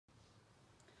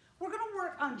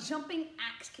jumping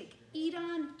axe kick,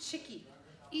 Idan Chiki.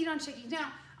 Idan Chiki.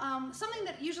 Now, something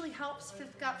that usually helps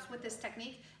fifth gups with this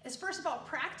technique is first of all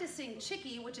practicing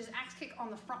Chiki, which is axe kick on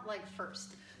the front leg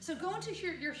first. So go into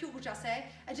your Hyogo Jase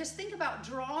and just think about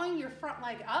drawing your front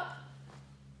leg up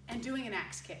and doing an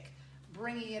axe kick.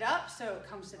 Bringing it up so it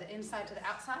comes to the inside to the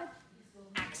outside,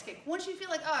 axe kick. Once you feel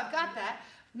like, oh, I've got that,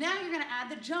 now you're gonna add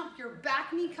the jump. Your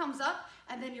back knee comes up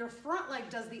and then your front leg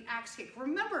does the axe kick.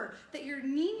 Remember that your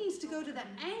knee needs to go to the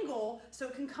angle so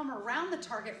it can come around the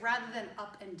target rather than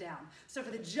up and down. So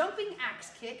for the jumping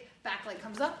axe kick, back leg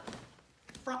comes up,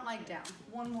 front leg down.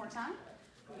 One more time.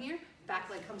 From here, back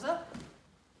leg comes up,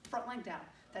 front leg down.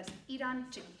 That's Idan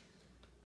Chiki.